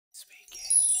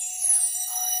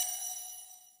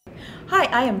Hi,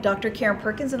 I am Dr. Karen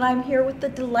Perkins, and I'm here with the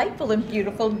delightful and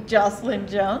beautiful Jocelyn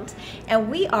Jones,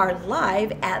 and we are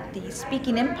live at the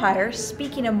Speaking Empire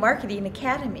Speaking and Marketing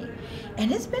Academy.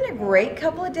 And it's been a great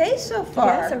couple of days so far.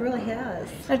 Yes, it really has.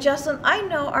 Now, Jocelyn, I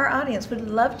know our audience would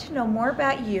love to know more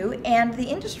about you and the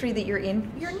industry that you're in,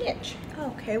 your niche.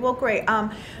 Okay, well, great.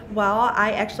 Well,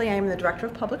 I am the Director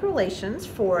of Public Relations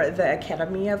for the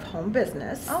Academy of Home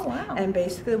Business. Oh, wow. And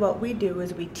basically what we do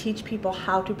is we teach people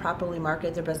how to properly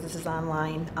market their businesses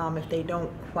online. If they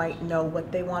don't quite know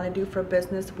what they want to do for a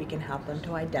business, we can help them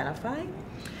to identify.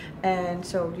 And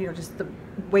so, just the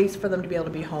ways for them to be able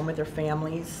to be home with their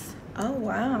families. Oh,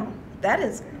 wow. That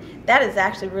is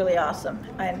actually really awesome,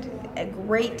 and a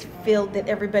great field that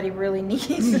everybody really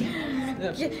needs.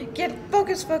 Get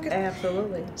focus.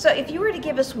 Absolutely. So if you were to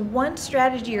give us one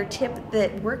strategy or tip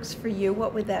that works for you,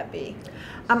 what would that be?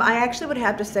 I actually would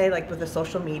have to say, like, with the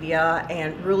social media,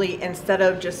 and really instead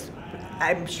of just,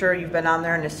 I'm sure you've been on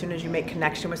there, and as soon as you make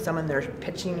connection with someone, they're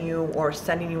pitching you or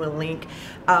sending you a link.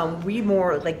 We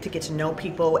more like to get to know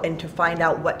people and to find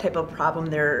out what type of problem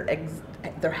they're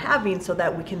having, so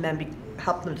that we can then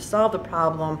help them to solve the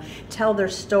problem, tell their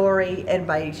story, and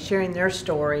by sharing their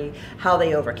story, how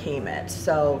they overcame it.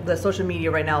 So the social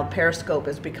media right now, Periscope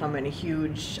is becoming a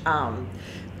huge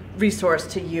resource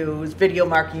to use, video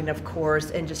marketing, of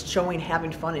course, and just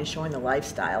having fun and showing the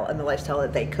lifestyle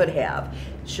that they could have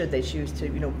should they choose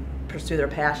to, pursue their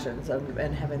passions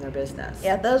and having their business.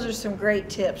 Yeah, those are some great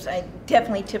tips.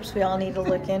 Definitely tips we all need to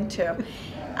look into.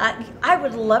 I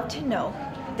would love to know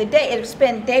the day. It's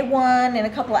been day one in a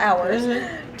couple of hours.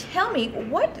 Mm-hmm. Tell me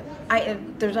I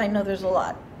know there's a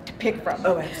lot to pick from.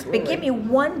 Oh, absolutely. But give me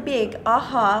one big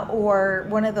aha or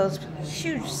one of those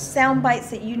huge sound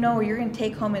bites that you're going to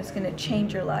take home and it's going to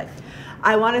change your life.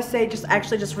 I want to say just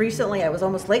recently, I was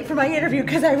almost late for my interview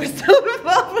because I was so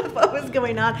involved with what was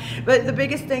going on. But the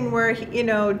biggest thing where,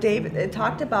 David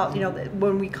talked about,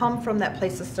 when we come from that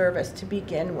place of service to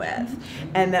begin with, mm-hmm.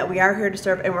 and that we are here to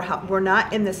serve, and we're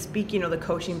not in the speaking or the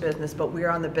coaching business, but we are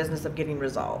on the business of getting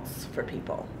results for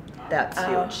people. That's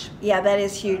huge. Yeah, that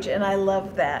is huge, and I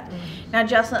love that. Mm-hmm. Now,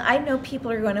 Jocelyn, I know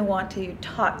people are going to want to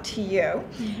talk to you,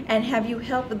 mm-hmm. and have you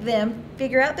help them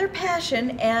figure out their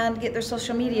passion and get their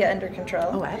social media under control.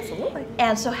 Oh, absolutely.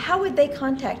 And so how would they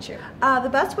contact you? The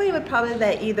best way would probably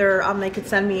be either they could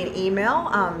send me an email,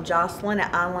 Jocelyn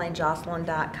at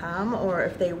onlinejocelyn.com, or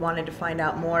if they wanted to find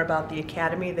out more about the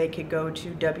Academy, they could go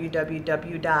to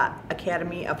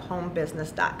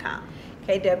www.academyofhomebusiness.com.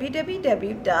 Okay,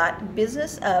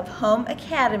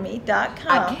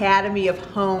 www.businessofhomeacademy.com. Academy of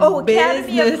Home Business. Oh, Business.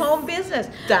 Academy of Home Business.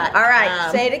 All right,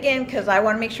 say it again because I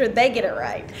want to make sure they get it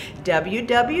right.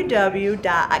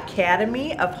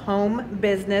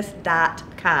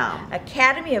 www.academyofhomebusiness.com.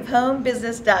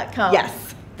 Academyofhomebusiness.com.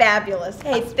 Yes. Fabulous.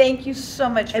 Hey, thank you so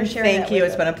much for sharing that with us. Thank you.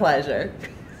 It's been a pleasure.